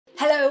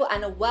Hello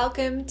and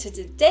welcome to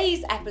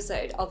today's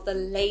episode of the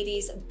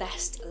Ladies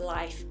Best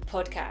Life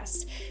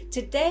podcast.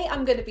 Today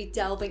I'm going to be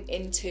delving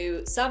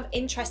into some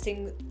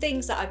interesting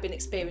things that I've been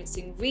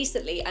experiencing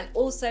recently, and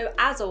also,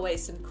 as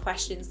always, some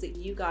questions that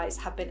you guys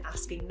have been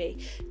asking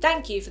me.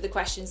 Thank you for the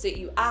questions that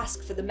you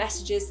ask, for the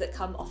messages that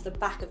come off the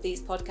back of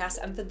these podcasts,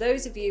 and for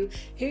those of you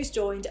who's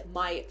joined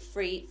my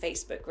free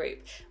Facebook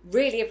group.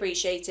 Really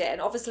appreciate it. And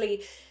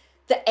obviously,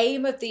 the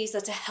aim of these are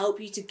to help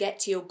you to get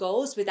to your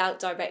goals without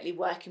directly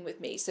working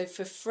with me. So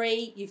for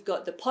free, you've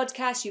got the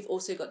podcast, you've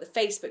also got the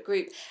Facebook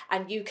group,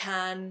 and you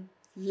can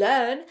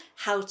learn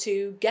how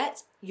to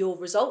get your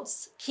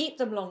results, keep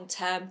them long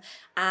term,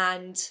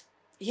 and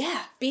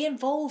be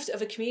involved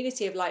of a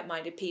community of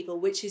like-minded people,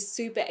 which is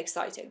super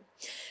exciting.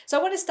 So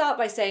I want to start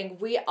by saying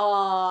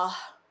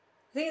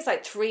I think it's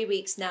like 3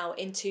 weeks now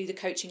into the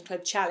Coaching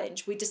Club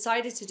Challenge. We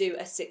decided to do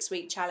a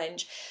 6-week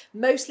challenge,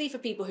 mostly for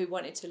people who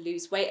wanted to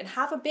lose weight and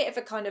have a bit of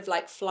a kind of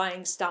like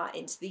flying start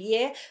into the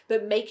year,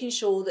 but making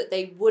sure that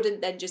they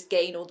wouldn't then just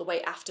gain all the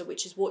weight after,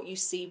 which is what you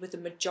see with the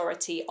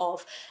majority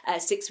of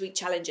 6-week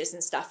challenges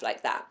and stuff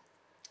like that.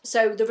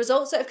 So the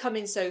results that have come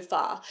in so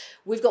far,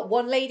 we've got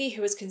one lady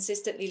who has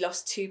consistently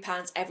lost 2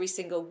 pounds every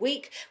single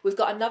week. We've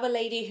got another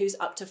lady who's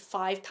up to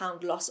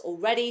 £5 loss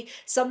already.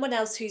 Someone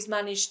else who's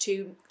managed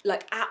to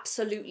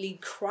absolutely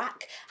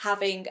crack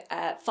having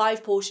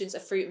 5 portions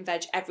of fruit and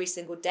veg every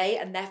single day.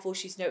 And therefore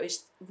she's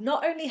noticed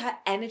not only her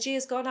energy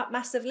has gone up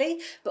massively,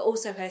 but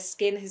also her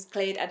skin has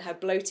cleared and her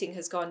bloating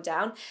has gone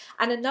down.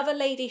 And another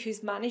lady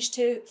who's managed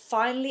to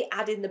finally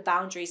add in the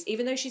boundaries,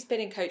 even though she's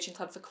been in Coaching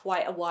Club for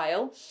quite a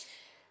while,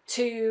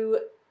 to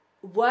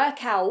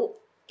work out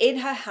in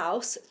her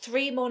house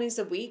 3 mornings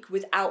a week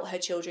without her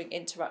children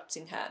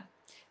interrupting her.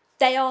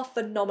 They are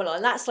phenomenal.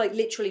 And that's like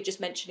literally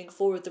just mentioning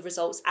 4 of the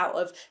results out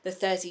of the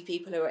 30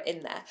 people who are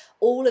in there.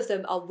 All of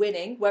them are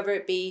winning, whether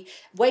it be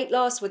weight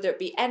loss, whether it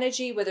be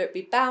energy, whether it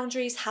be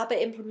boundaries,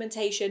 habit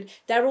implementation,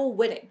 they're all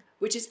winning,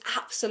 which is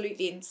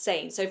absolutely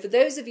insane. So for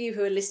those of you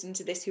who are listening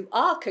to this who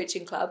are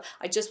Coaching Club,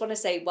 I just want to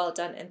say well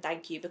done and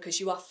thank you, because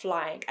you are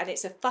flying and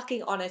it's a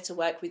fucking honor to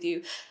work with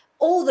you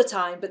all the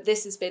time, but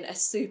this has been a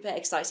super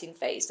exciting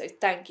phase, so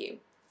thank you.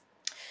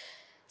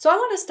 So I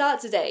want to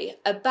start today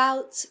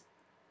about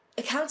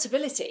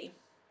accountability.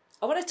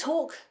 I want to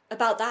talk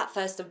about that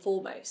first and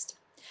foremost,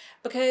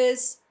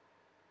 because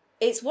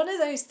it's one of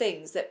those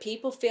things that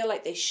people feel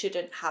like they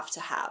shouldn't have to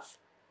have.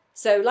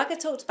 So like I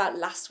talked about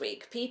last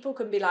week, people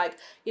can be like,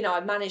 I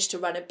managed to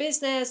run a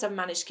business, I've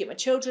managed to keep my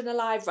children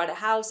alive, run a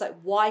house, like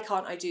why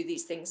can't I do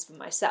these things for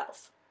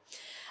myself?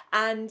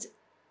 And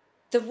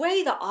the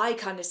way that I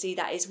kind of see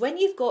that is when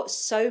you've got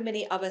so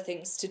many other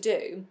things to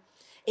do,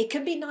 it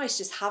can be nice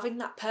just having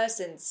that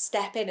person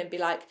step in and be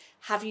like,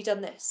 have you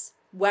done this?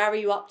 Where are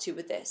you up to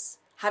with this?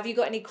 Have you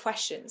got any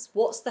questions?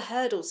 What's the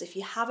hurdles if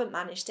you haven't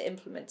managed to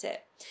implement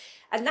it?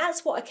 And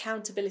that's what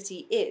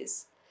accountability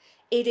is.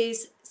 It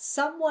is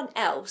someone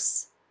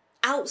else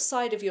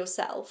outside of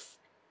yourself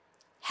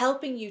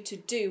helping you to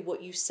do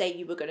what you say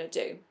you were going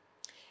to do.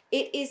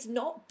 It is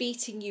not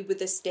beating you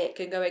with a stick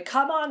and going,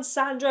 come on,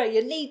 Sandra,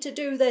 you need to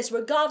do this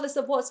regardless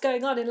of what's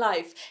going on in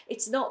life.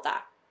 It's not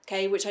that,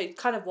 okay? Which I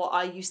kind of what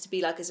I used to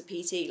be like as a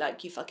PT,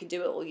 like you fucking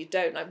do it or you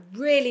don't. I'm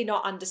really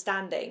not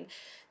understanding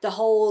the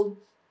whole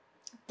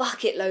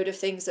bucket load of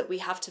things that we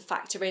have to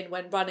factor in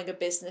when running a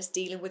business,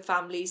 dealing with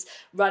families,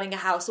 running a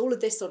house, all of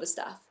this sort of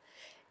stuff.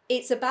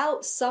 It's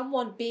about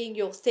someone being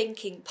your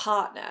thinking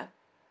partner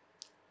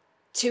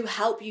to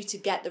help you to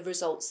get the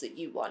results that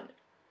you want.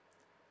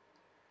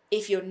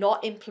 If you're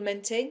not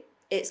implementing,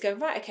 it's going,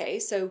 right, okay,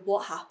 so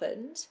what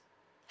happened?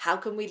 How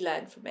can we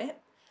learn from it?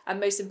 And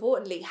most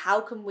importantly,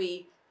 how can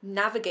we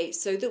navigate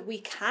so that we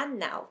can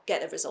now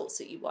get the results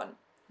that you want?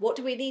 What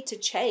do we need to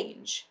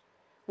change?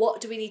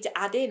 What do we need to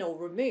add in or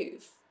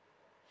remove?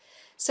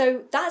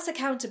 So that's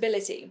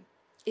accountability.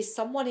 Is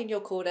someone in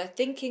your corner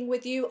thinking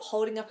with you,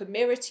 holding up a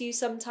mirror to you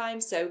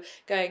sometimes? So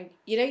going,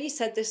 you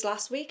said this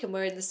last week and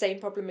we're in the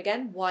same problem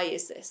again. Why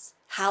is this?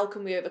 How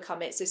can we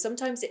overcome it? So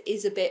sometimes it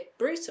is a bit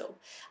brutal.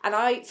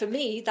 And for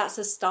me, that's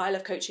a style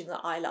of coaching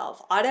that I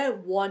love. I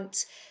don't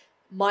want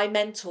my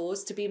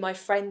mentors to be my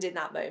friend in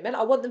that moment.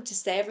 I want them to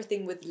say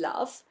everything with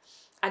love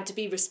and to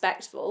be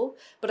respectful,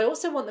 but I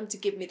also want them to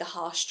give me the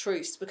harsh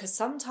truths, because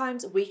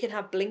sometimes we can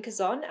have blinkers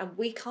on and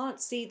we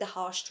can't see the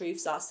harsh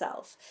truths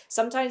ourselves.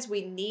 Sometimes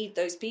we need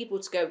those people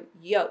to go,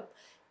 yo,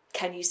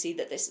 can you see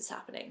that this is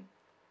happening?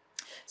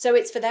 So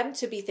it's for them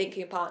to be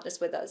thinking partners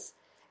with us.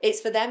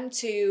 It's for them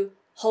to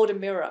hold a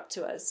mirror up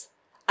to us.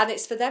 And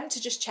it's for them to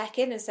just check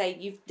in and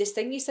say, this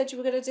thing you said you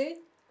were going to do,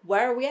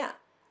 where are we at?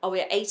 Are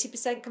we at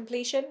 80%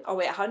 completion? Are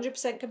we at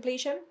 100%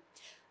 completion?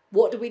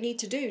 What do we need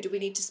to do? Do we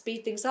need to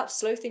speed things up,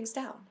 slow things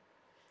down?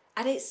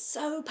 And it's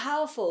so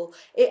powerful.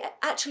 It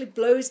actually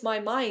blows my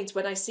mind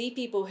when I see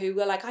people who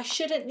are like, I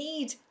shouldn't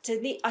need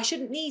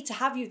to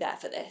have you there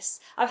for this.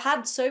 I've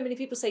had so many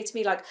people say to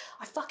me like,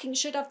 I fucking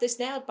should have this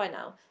nailed by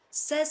now.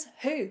 Says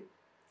who?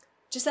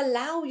 Just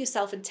allow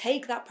yourself and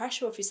take that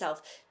pressure off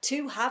yourself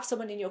to have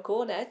someone in your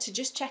corner to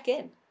just check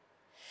in.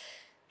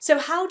 So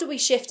how do we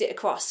shift it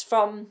across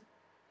from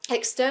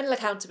external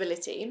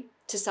accountability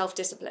to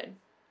self-discipline.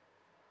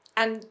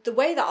 And the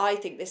way that I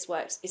think this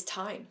works is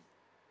time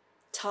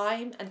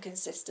and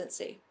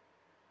consistency.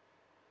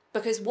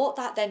 Because what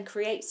that then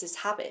creates is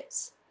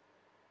habits.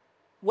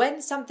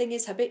 When something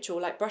is habitual,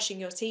 like brushing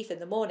your teeth in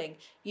the morning,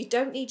 you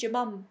don't need your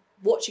mum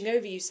watching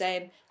over you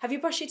saying, have you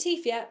brushed your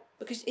teeth yet?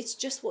 Because it's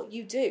just what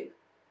you do.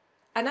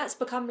 And that's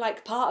become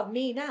like part of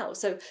me now.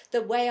 So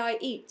the way I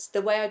eat,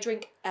 the way I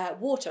drink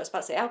water, I was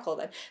about to say alcohol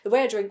then, the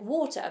way I drink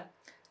water,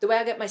 the way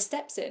I get my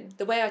steps in,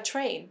 the way I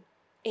train,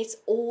 it's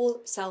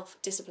all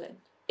self-discipline.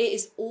 It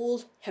is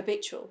all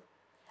habitual.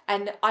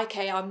 And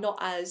okay, I'm not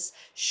as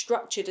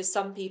structured as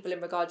some people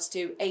in regards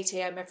to 8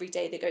 a.m. every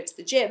day they go to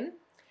the gym.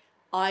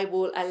 I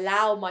will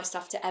allow my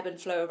stuff to ebb and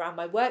flow around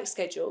my work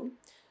schedule,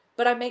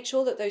 but I make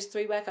sure that those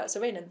 3 workouts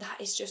are in, and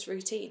that is just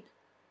routine.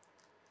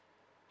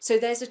 So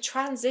there's a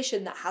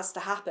transition that has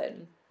to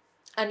happen,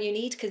 and you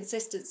need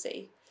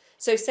consistency.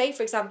 So say,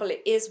 for example,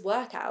 it is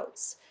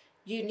workouts.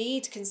 You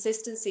need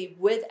consistency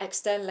with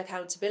external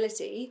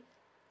accountability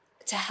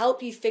to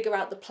help you figure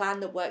out the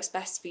plan that works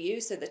best for you.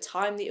 So the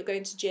time that you're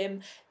going to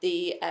gym,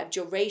 the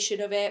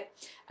duration of it,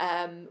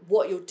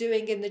 what you're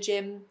doing in the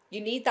gym. You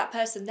need that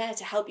person there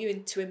to help you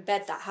to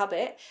embed that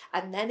habit.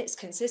 And then it's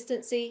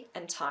consistency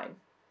and time.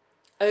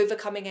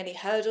 Overcoming any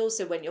hurdles.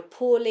 So when you're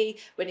poorly,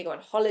 when you go on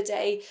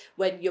holiday,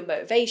 when your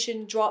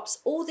motivation drops,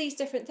 all these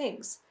different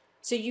things.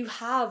 So you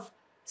have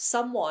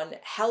someone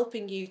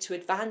helping you to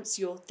advance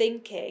your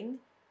thinking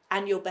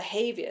and your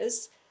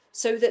behaviors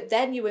so that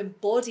then you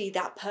embody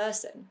that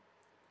person.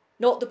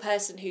 Not the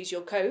person who's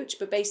your coach,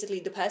 but basically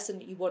the person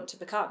that you want to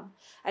become.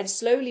 And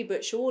slowly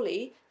but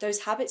surely,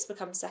 those habits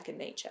become second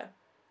nature.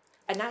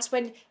 And that's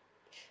when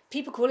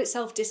people call it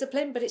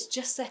self-discipline, but it's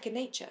just second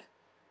nature.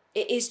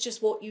 It is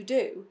just what you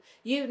do.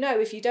 You know,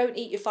 if you don't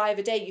eat your 5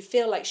 a day, you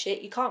feel like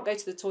shit, you can't go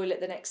to the toilet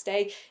the next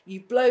day,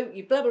 you bloat,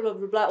 you blah, blah, blah,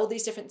 blah, blah, all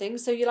these different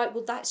things. So you're like,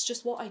 well, that's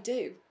just what I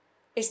do.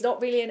 It's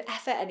not really an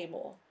effort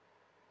anymore.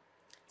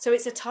 So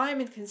it's a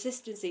time and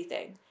consistency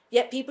thing.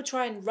 Yet people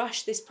try and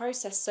rush this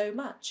process so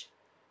much.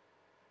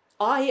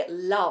 I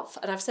love,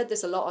 and I've said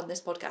this a lot on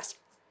this podcast,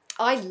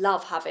 I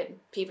love having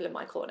people in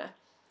my corner.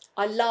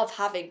 I love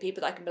having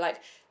people that I can be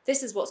like,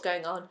 this is what's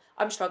going on.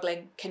 I'm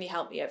struggling. Can you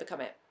help me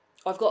overcome it?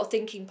 Or I've got a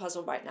thinking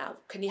puzzle right now.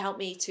 Can you help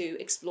me to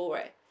explore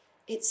it?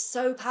 It's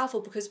so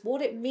powerful because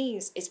what it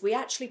means is we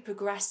actually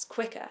progress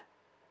quicker.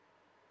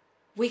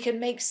 We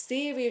can make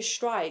serious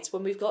strides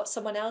when we've got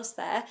someone else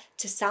there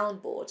to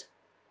soundboard.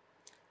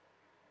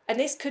 And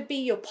this could be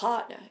your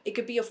partner. It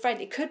could be your friend.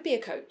 It could be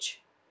a coach.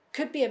 It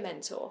could be a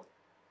mentor.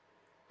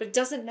 But it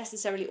doesn't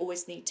necessarily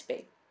always need to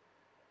be.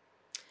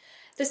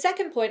 The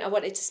second point I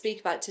wanted to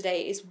speak about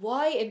today is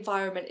why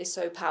environment is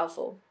so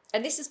powerful.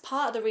 And this is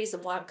part of the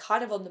reason why I'm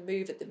kind of on the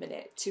move at the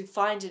minute to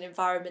find an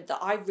environment that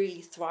I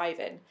really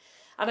thrive in.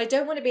 And I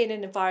don't want to be in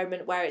an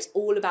environment where it's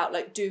all about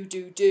like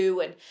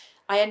do, and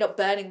I end up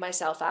burning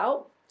myself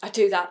out. I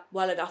do that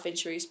well enough in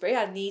Shrewsbury.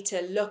 I need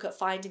to look at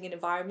finding an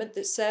environment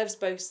that serves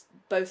both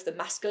the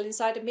masculine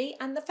side of me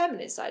and the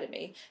feminine side of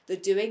me, the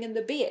doing and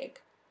the being,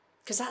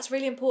 because that's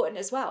really important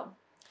as well.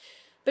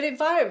 But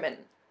environment,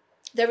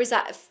 there is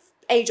that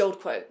age-old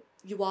quote,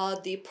 you are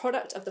the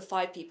product of the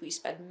 5 people you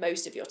spend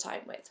most of your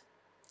time with.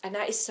 And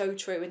that is so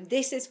true. And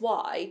this is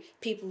why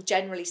people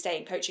generally stay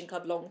in coaching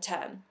club long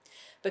term,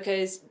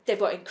 because they've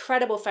got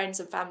incredible friends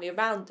and family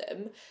around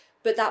them,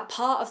 but that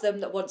part of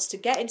them that wants to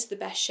get into the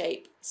best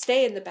shape,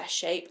 stay in the best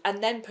shape,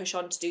 and then push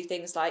on to do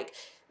things like,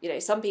 you know,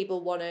 some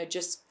people want to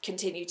just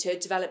continue to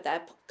develop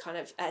their kind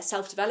of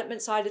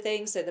self-development side of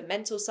things, so the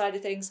mental side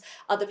of things.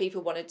 Other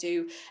people want to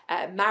do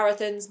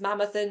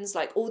marathons,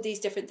 like all these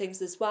different things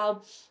as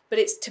well. But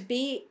it's to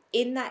be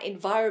in that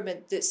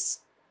environment that's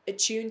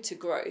attuned to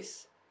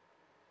growth,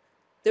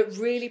 that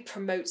really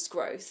promotes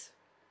growth.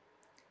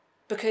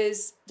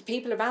 Because the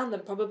people around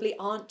them probably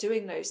aren't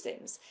doing those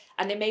things.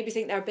 And they maybe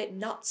think they're a bit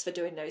nuts for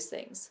doing those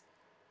things.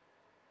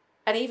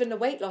 And even the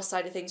weight loss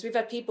side of things, we've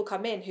had people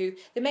come in who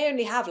they may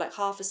only have like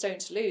half a stone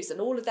to lose, and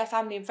all of their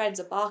family and friends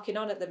are barking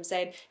on at them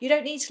saying, you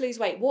don't need to lose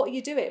weight, what are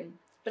you doing?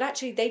 But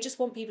actually they just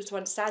want people to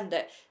understand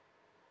that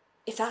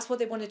if that's what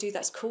they want to do,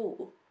 that's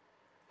cool.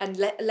 And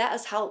let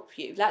us help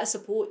you, let us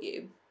support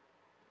you.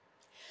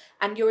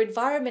 And your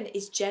environment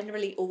is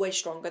generally always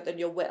stronger than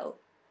your will.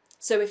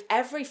 So if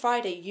every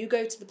Friday you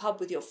go to the pub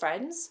with your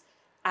friends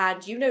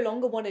and you no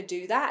longer want to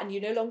do that and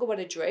you no longer want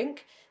to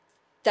drink,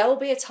 there will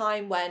be a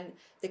time when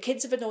the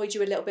kids have annoyed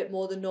you a little bit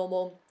more than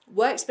normal,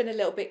 work's been a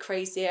little bit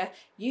crazier,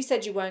 you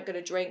said you weren't going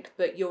to drink,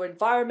 but your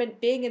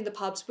environment, being in the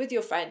pubs with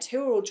your friends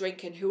who are all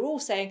drinking, who are all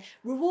saying,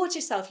 reward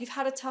yourself, you've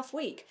had a tough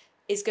week,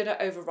 is going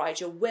to override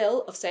your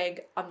will of saying,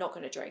 I'm not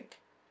going to drink.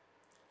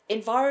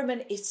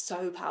 Environment is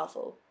so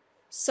powerful.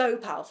 So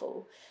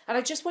powerful. And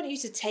I just want you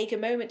to take a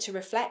moment to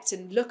reflect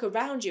and look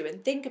around you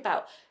and think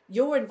about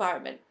your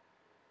environment.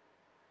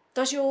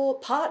 Does your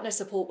partner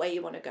support where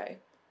you want to go?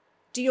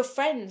 Do your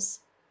friends,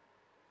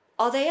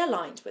 are they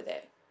aligned with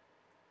it?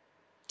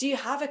 Do you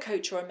have a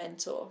coach or a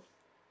mentor?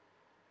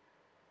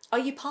 Are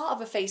you part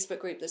of a Facebook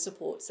group that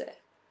supports it?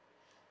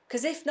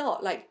 Because if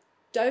not, like,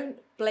 don't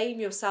blame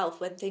yourself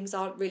when things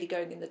aren't really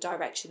going in the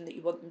direction that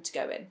you want them to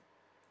go in.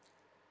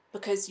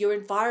 Because your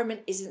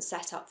environment isn't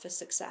set up for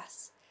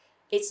success.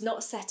 It's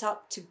not set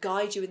up to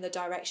guide you in the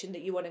direction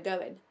that you want to go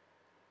in.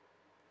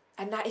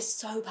 And that is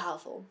so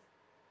powerful.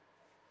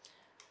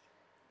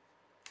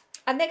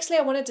 And nextly,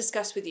 I want to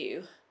discuss with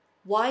you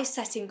why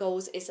setting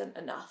goals isn't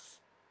enough.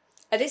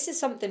 And this is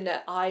something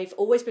that I've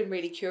always been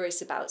really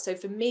curious about. So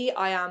for me,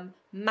 I am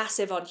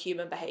massive on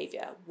human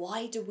behavior.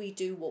 Why do we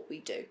do what we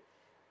do?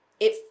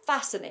 It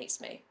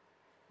fascinates me.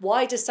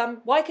 Why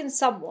can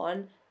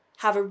someone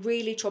have a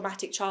really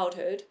traumatic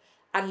childhood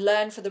and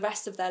learn for the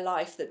rest of their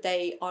life that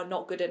they are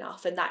not good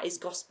enough and that is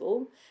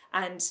gospel,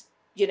 and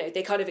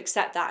they kind of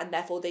accept that and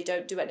therefore they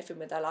don't do anything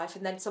with their life,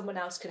 and then someone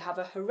else could have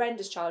a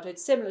horrendous childhood,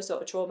 similar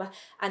sort of trauma,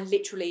 and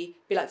literally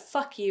be like,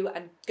 fuck you,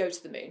 and go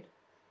to the moon?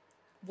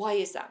 Why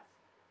is that?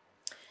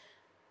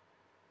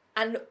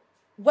 And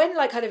when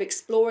kind of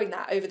exploring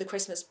that over the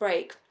Christmas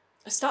break,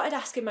 I started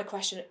asking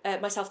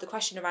myself the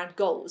question around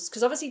goals,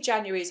 because obviously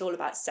January is all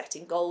about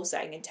setting goals,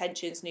 setting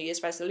intentions, New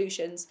Year's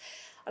resolutions.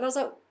 And I was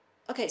like,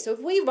 okay, so if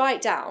we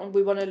write down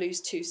we want to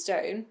lose 2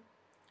 stone,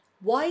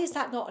 why is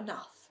that not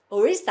enough?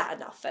 Or is that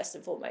enough, first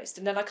and foremost?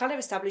 And then I kind of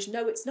established,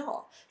 no, it's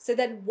not. So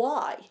then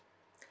why?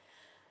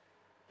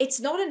 It's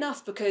not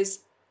enough because,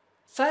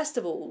 first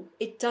of all,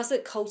 it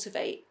doesn't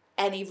cultivate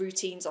any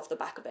routines off the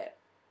back of it.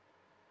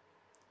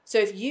 So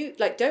if you,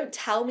 don't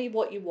tell me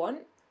what you want,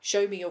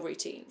 show me your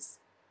routines.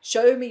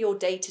 Show me your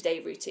day-to-day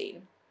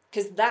routine,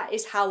 because that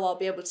is how I'll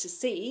be able to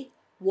see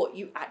what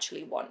you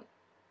actually want.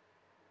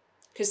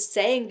 Because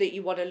saying that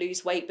you want to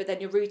lose weight, but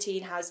then your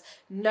routine has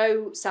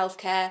no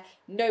self-care,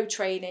 no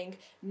training,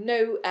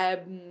 no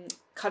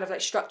kind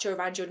of structure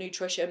around your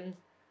nutrition,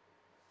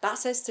 that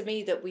says to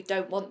me that we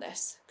don't want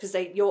this. Because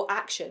your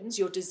actions,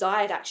 your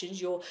desired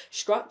actions, your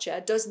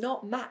structure does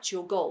not match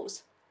your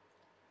goals.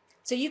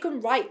 So you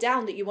can write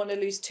down that you want to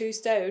lose 2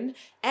 stone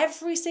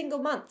every single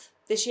month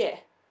this year.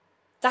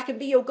 That can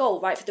be your goal,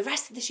 right? For the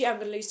rest of this year, I'm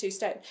going to lose 2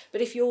 stone.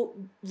 But if your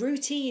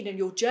routine and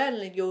your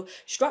journaling, your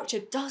structure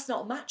does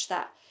not match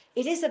that,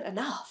 it isn't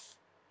enough.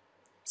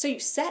 So you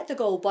set the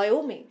goal, by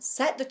all means.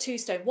 Set the 2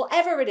 stone,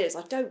 whatever it is.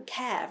 I don't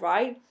care,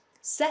 right?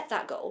 Set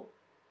that goal.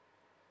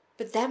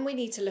 But then we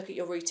need to look at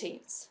your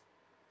routines.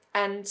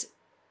 And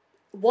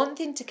one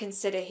thing to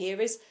consider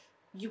here is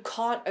you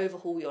can't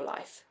overhaul your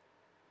life.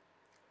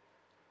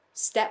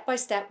 Step by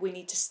step, we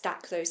need to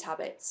stack those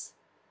habits.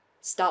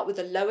 Start with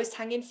the lowest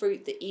hanging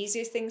fruit, the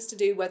easiest things to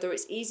do, whether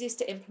it's easiest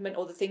to implement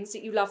or the things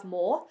that you love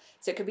more.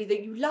 So it could be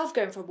that you love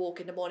going for a walk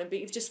in the morning, but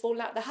you've just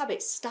fallen out of the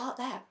habit. Start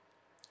there.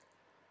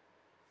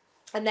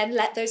 And then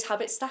let those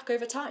habits stack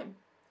over time.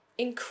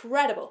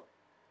 Incredible.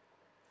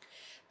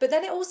 But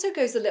then it also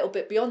goes a little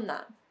bit beyond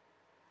that.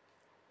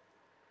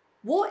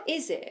 What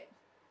is it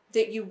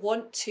that you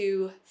want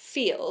to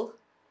feel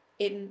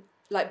in,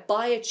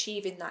 by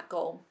achieving that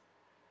goal?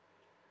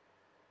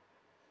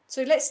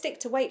 So let's stick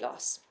to weight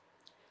loss.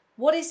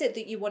 What is it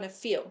that you want to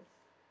feel?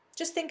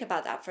 Just think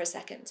about that for a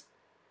second.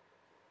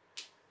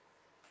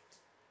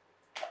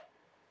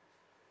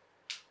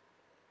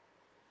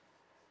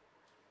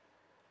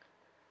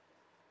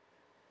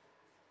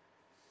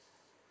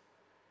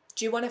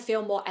 Do you want to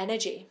feel more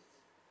energy?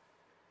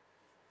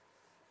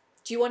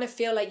 Do you want to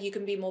feel like you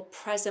can be more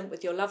present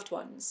with your loved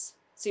ones?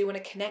 So you want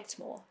to connect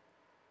more?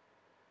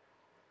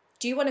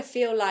 Do you want to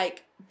feel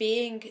like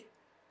being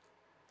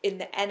in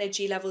the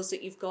energy levels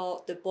that you've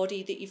got, the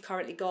body that you've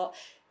currently got,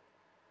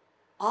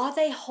 are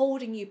they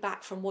holding you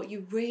back from what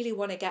you really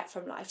want to get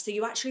from life? So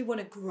you actually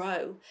want to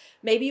grow.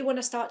 Maybe you want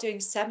to start doing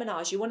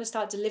seminars. You want to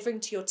start delivering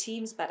to your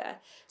teams better.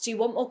 So you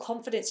want more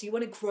confidence. So you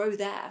want to grow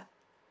there.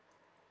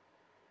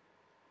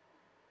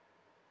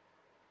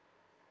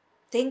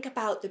 Think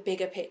about the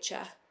bigger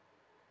picture.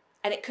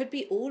 And it could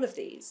be all of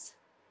these.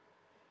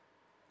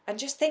 And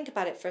just think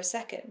about it for a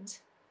second.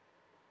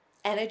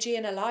 Energy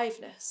and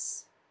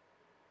aliveness.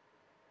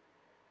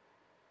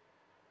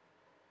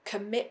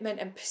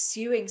 Commitment and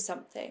pursuing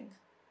something.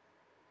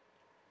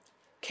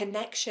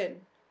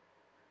 Connection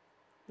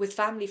with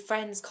family,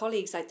 friends,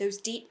 colleagues, those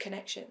deep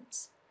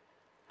connections.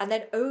 And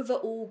then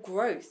overall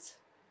growth.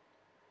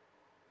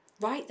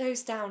 Write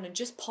those down and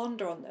just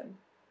ponder on them.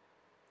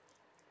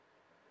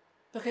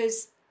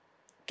 Because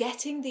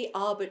getting the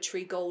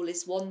arbitrary goal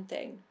is one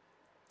thing,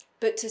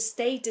 but to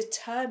stay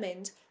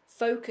determined,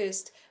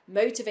 focused,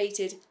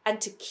 motivated,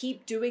 and to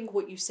keep doing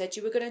what you said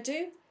you were going to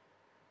do,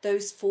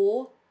 those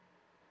 4,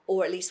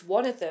 or at least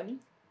one of them,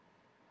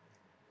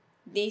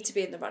 need to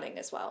be in the running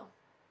as well.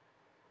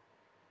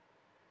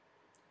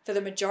 For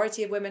the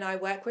majority of women I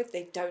work with,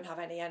 they don't have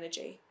any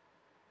energy.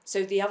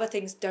 So the other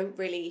things don't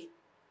really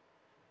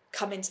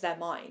come into their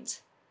mind.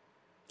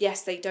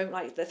 Yes, they don't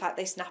like the fact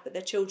they snap at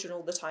their children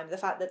all the time, the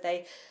fact that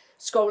they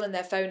scroll on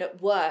their phone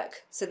at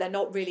work, so they're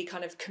not really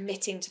kind of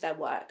committing to their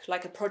work,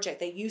 like a project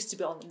they used to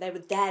be on. They were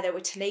there, they were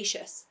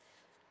tenacious.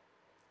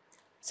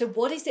 So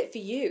what is it for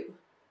you?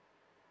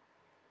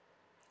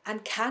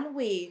 And can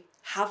we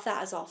have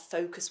that as our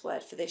focus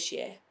word for this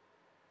year?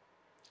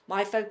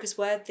 My focus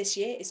word this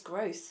year is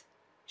growth.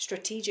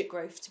 Strategic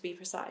growth, to be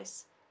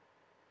precise.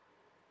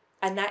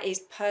 And that is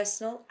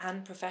personal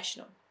and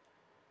professional.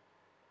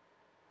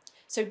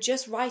 So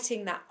just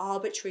writing that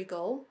arbitrary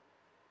goal,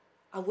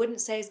 I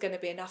wouldn't say is going to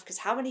be enough, because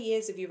how many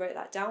years have you wrote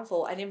that down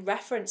for? And in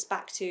reference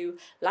back to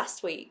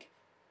last week,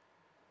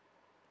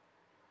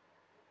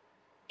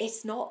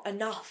 it's not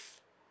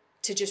enough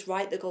to just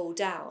write the goal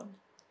down,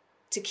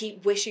 to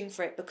keep wishing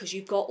for it because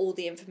you've got all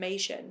the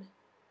information,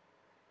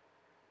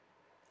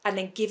 and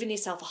then giving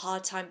yourself a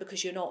hard time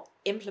because you're not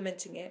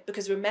implementing it.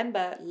 Because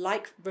remember,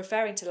 like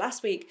referring to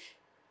last week,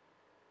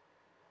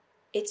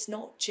 it's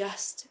not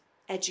just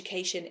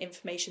education,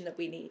 information that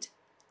we need.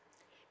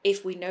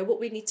 If we know what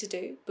we need to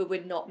do, but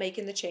we're not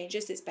making the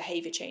changes, it's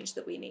behavior change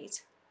that we need.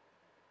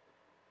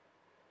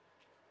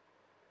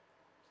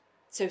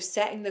 So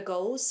setting the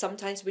goals,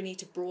 sometimes we need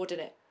to broaden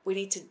it. We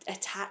need to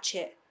attach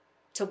it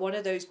to one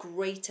of those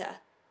greater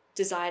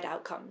desired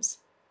outcomes.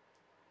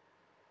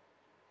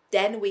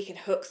 Then we can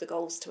hook the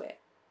goals to it.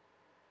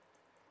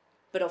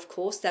 But of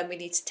course, then we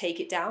need to take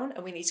it down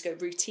and we need to go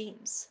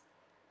routines.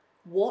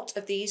 What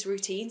of these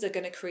routines are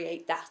going to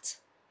create that?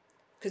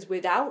 Because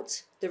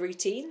without the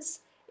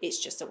routines, it's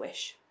just a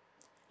wish.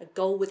 A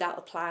goal without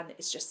a plan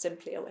is just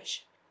simply a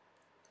wish.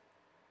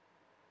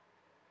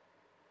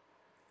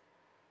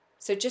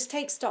 So just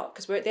take stock,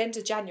 because we're at the end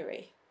of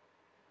January.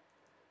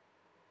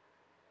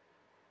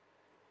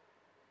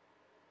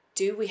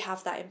 Do we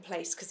have that in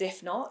place? Because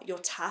if not, your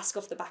task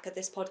off the back of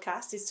this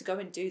podcast is to go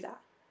and do that.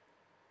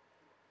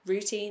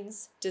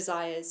 Routines,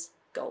 desires,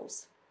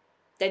 goals.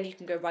 Then you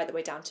can go right the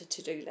way down to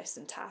to-do lists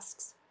and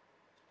tasks.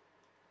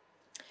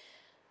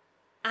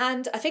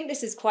 And I think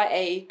this is quite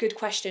a good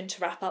question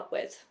to wrap up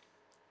with,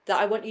 that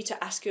I want you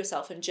to ask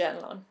yourself and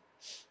journal on.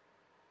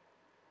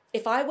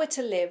 If I were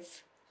to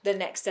live the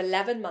next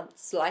 11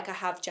 months like I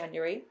have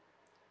January,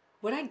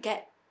 would I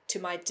get to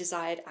my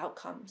desired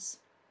outcomes?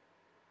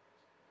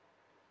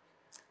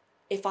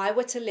 If I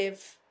were to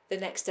live the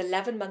next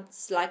 11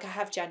 months like I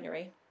have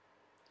January,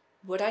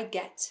 would I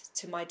get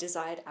to my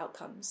desired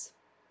outcomes?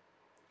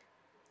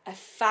 A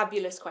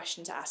fabulous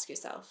question to ask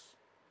yourself.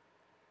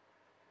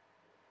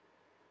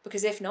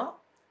 Because if not,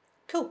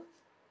 cool.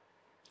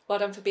 Well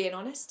done for being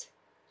honest.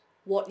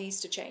 What needs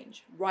to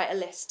change? Write a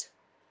list.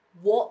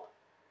 What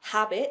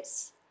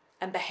habits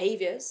and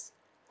behaviors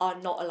are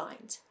not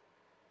aligned?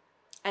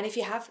 And if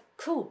you have,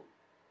 cool.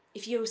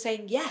 If you're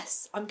saying,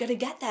 yes, I'm going to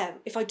get there.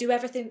 If I do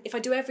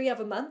every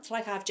other month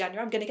like I have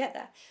January, I'm going to get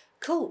there.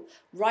 Cool.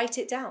 Write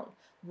it down.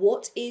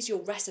 What is your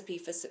recipe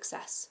for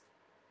success?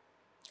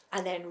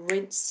 And then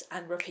rinse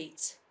and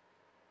repeat.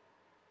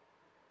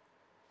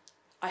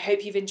 I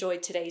hope you've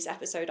enjoyed today's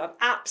episode. I've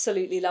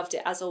absolutely loved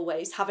it as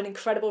always. Have an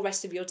incredible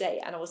rest of your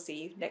day, and I will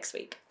see you next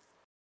week.